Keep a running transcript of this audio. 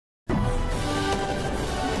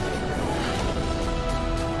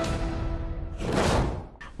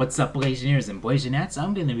What's up, Blazioneers and Blazionettes?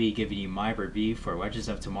 I'm going to be giving you my review for Legends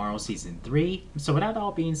of Tomorrow Season 3. So with that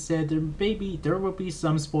all being said, there will be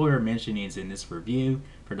some spoiler mentionings in this review.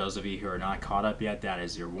 For those of you who are not caught up yet, that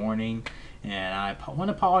is your warning. And I want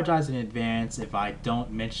to apologize in advance if I don't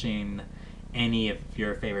mention any of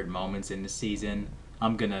your favorite moments in the season.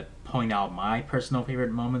 I'm going to point out my personal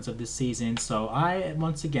favorite moments of this season, so I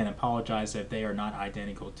once again apologize if they are not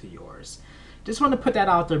identical to yours. Just want to put that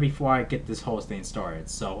out there before I get this whole thing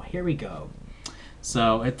started. So here we go.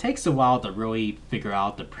 So it takes a while to really figure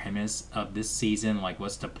out the premise of this season, like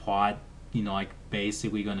what's the plot, like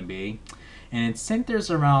basically going to be. And it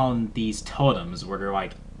centers around these totems where they're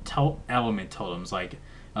like element totems, like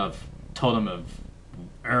of totem of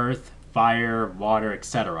earth, fire, water,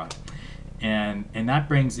 etc. And that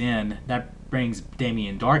brings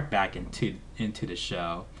Damien Dark back into the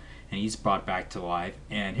show. And he's brought back to life.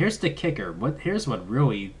 And here's the kicker. Here's what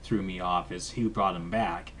really threw me off is who brought him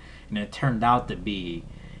back. And it turned out to be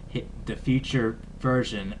the future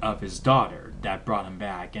version of his daughter that brought him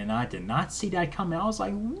back. And I did not see that coming. I was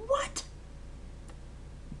like, what?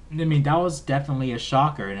 I mean, that was definitely a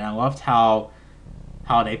shocker. And I loved how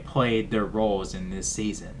they played their roles in this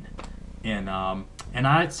season. And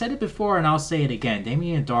I said it before and I'll say it again.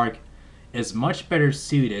 Damien Dark is much better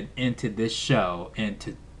suited into this show and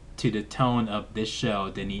to the tone of this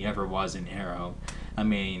show than he ever was in Arrow. I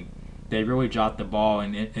mean, they really dropped the ball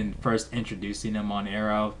in first introducing him on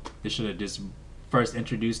Arrow. They should have just first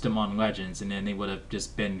introduced him on Legends, and then they would have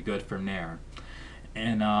just been good from there.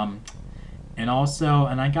 And also,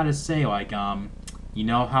 and I gotta say, like, you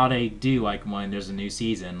know how they do, like, when there's a new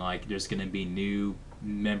season, like, there's gonna be new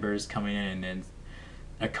members coming in, and then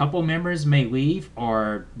a couple members may leave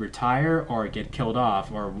or retire or get killed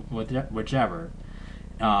off or whichever.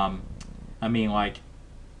 I mean, like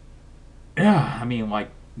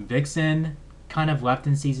Vixen kind of left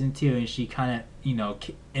in season 2, and she kind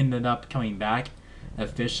of, ended up coming back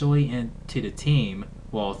officially into the team.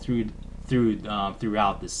 Well,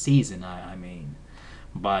 throughout the season, I mean,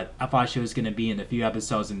 but I thought she was going to be in a few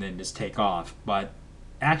episodes and then just take off. But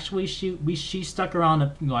actually, she stuck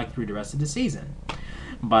around like through the rest of the season.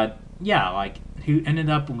 But yeah, like who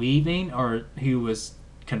ended up leaving or who was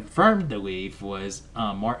confirmed to leave was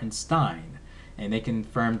Martin Stein, and they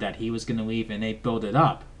confirmed that he was going to leave, and they built it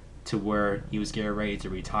up to where he was getting ready to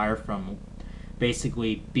retire from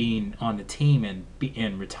basically being on the team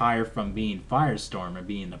and retire from being Firestorm or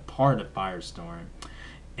being a part of Firestorm,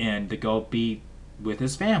 and to go be with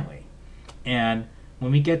his family. And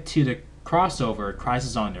when we get to the crossover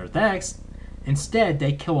Crisis on Earth X, instead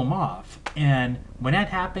they kill him off, and when that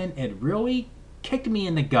happened, it really kicked me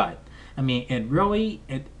in the gut. I mean, it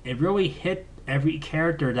really hit every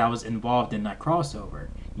character that was involved in that crossover.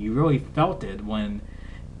 You really felt it when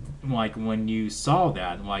you saw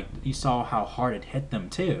that, like you saw how hard it hit them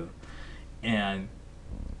too, and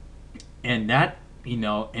that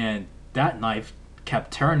and that knife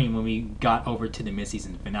kept turning when we got over to the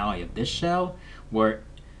mid-season finale of this show, where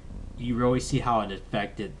you really see how it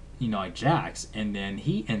affected like Jax, and then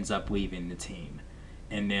he ends up leaving the team,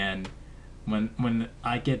 and then. When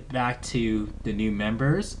I get back to the new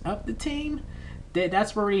members of the team,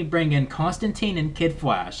 that's where we bring in Constantine and Kid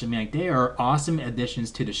Flash. I mean, like, they are awesome additions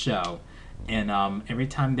to the show, and every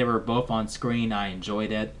time they were both on screen, I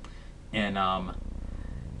enjoyed it, and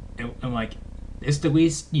like it's the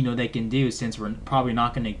least they can do, since we're probably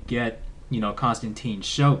not going to get Constantine's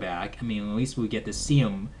show back. I mean, at least we get to see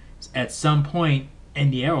him at some point in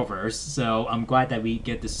the Arrowverse, so I'm glad that we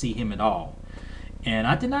get to see him at all. And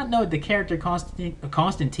I did not know the character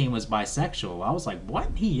Constantine was bisexual. I was like, what?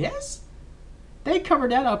 He is? They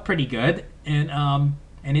covered that up pretty good. And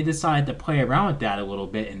they decided to play around with that a little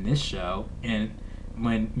bit in this show. And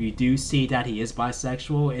when you do see that he is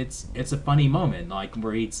bisexual, it's a funny moment. Like,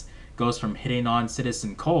 where he goes from hitting on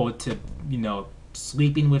Citizen Cold to,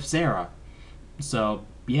 sleeping with Sarah. So,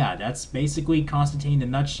 yeah, that's basically Constantine in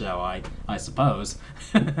a nutshell, I suppose.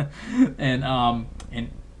 and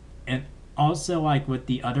also, like, with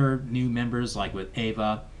the other new members, like with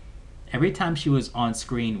Ava, every time she was on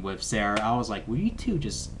screen with Sarah, I was like, will you two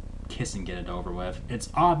just kiss and get it over with? It's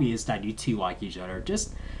obvious that you two like each other.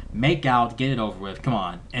 Just make out, get it over with, come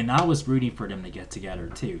on. And I was rooting for them to get together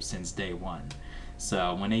too, since day one.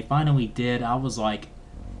 So when they finally did, I was like,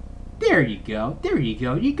 there you go,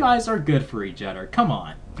 you guys are good for each other, come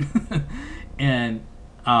on. And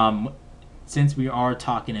since we are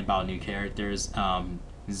talking about new characters,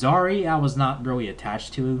 Zari, I was not really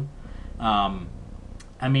attached to.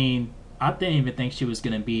 I mean, I didn't even think she was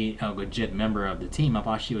going to be a legit member of the team. I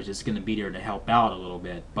thought she was just going to be there to help out a little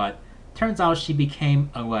bit. But turns out she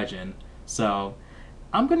became a legend. So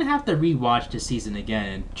I'm gonna have to rewatch the season again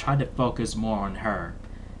and try to focus more on her,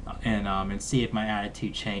 and see if my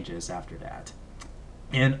attitude changes after that.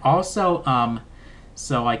 And also,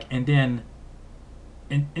 so like, and then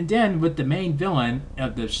with the main villain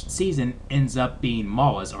of the season ends up being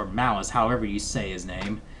Malice or Malice, however you say his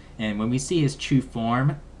name. And when we see his true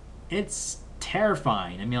form, it's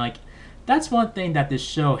terrifying. I mean, like, that's one thing that this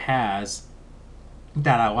show has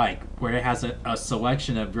that I like, where it has a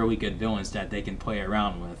selection of really good villains that they can play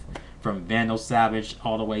around with, from Vandal Savage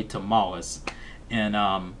all the way to Malice. And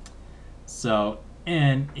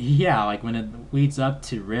and yeah, like when it leads up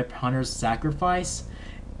to Rip Hunter's sacrifice,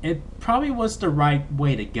 it probably was the right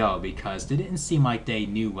way to go, because it didn't seem like they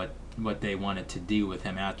knew what they wanted to do with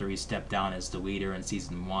him after he stepped down as the leader in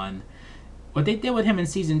season 1. What they did with him in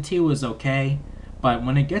season 2 was okay, but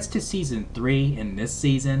when it gets to season 3 in this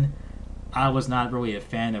season, I was not really a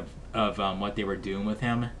fan of what they were doing with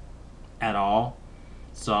him at all.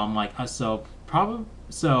 So I'm like, so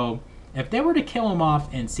if they were to kill him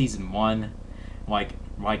off in season 1, like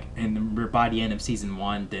by the end of season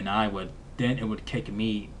 1, then it would kick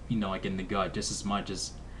me, like in the gut just as much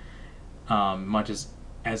as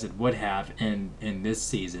it would have in this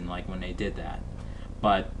season, like when they did that.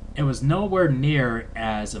 But it was nowhere near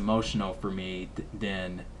as emotional for me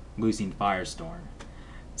than losing Firestorm.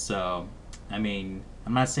 So, I mean,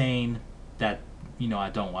 I'm not saying that I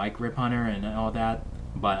don't like Rip Hunter and all that,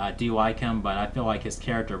 but I do like him. But I feel like his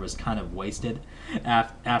character was kind of wasted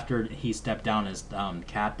after he stepped down as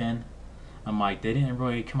captain. I'm like, they didn't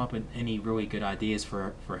really come up with any really good ideas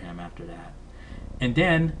for him after that. And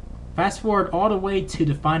then, fast forward all the way to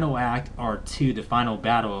the final act, or to the final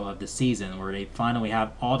battle of the season, where they finally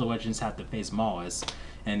have all the legends have to face Malice,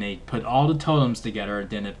 and they put all the totems together, and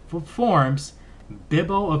then it forms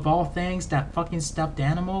Bibbo, of all things, that fucking stuffed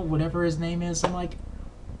animal, whatever his name is. I'm like,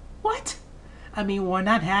 what? I mean, when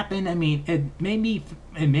that happened, I mean, it made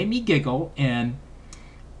me giggle, and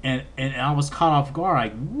I was caught off guard.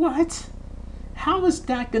 Like, what? How is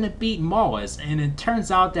that gonna beat Malice? And it turns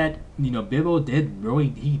out that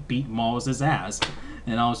Bibbo he beat Malice's ass,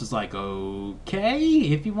 and I was just like, okay,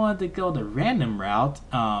 if you wanted to go the random route,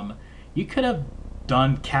 you could have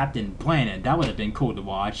done Captain Planet. That would have been cool to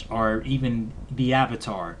watch, or even the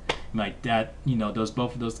Avatar, like that.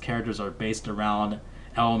 Both of those characters are based around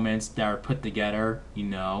elements that are put together.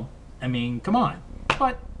 I mean, come on.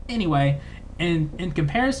 But anyway, in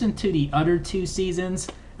comparison to the other 2 seasons,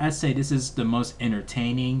 I'd say this is the most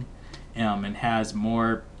entertaining, and has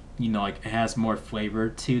more, it has more flavor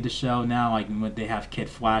to the show now. Like when they have Kid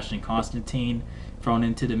Flash and Constantine thrown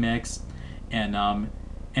into the mix, and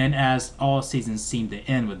as all seasons seem to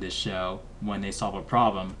end with this show, when they solve a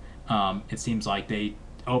problem, it seems like they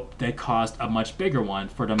caused a much bigger one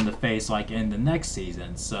for them to face, like in the next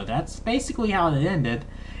season. So that's basically how it ended,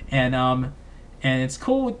 and it's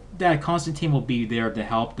cool that Constantine will be there to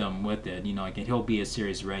help them with it. Like he'll be a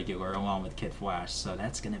series regular along with Kid Flash. So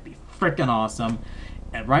that's gonna be freaking awesome.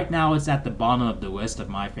 And right now it's at the bottom of the list of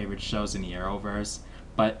my favorite shows in the Arrowverse,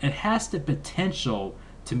 but it has the potential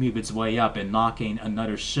to move its way up and knocking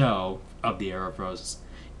another show of the Arrowverse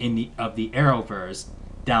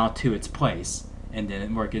down to its place, and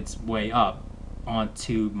then work its way up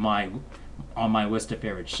onto on my list of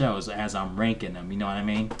favorite shows as I'm ranking them. You know what I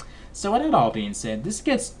mean? So with that all being said, this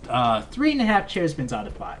gets 3.5 chair spins out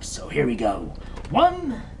of 5. So here we go.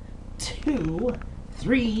 1, 2,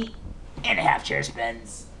 3.5 chair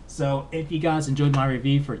spins. So if you guys enjoyed my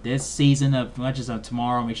review for this season of Legends of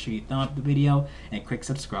Tomorrow, make sure you thumb up the video and click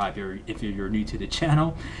subscribe if you're new to the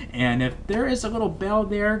channel. And if there is a little bell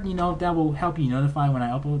there, that will help you notify when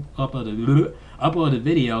I upload a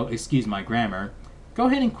video. Excuse my grammar. Go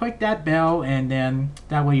ahead and click that bell, and then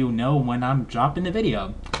that way you'll know when I'm dropping the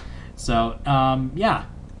video. So, yeah,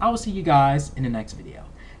 I will see you guys in the next video.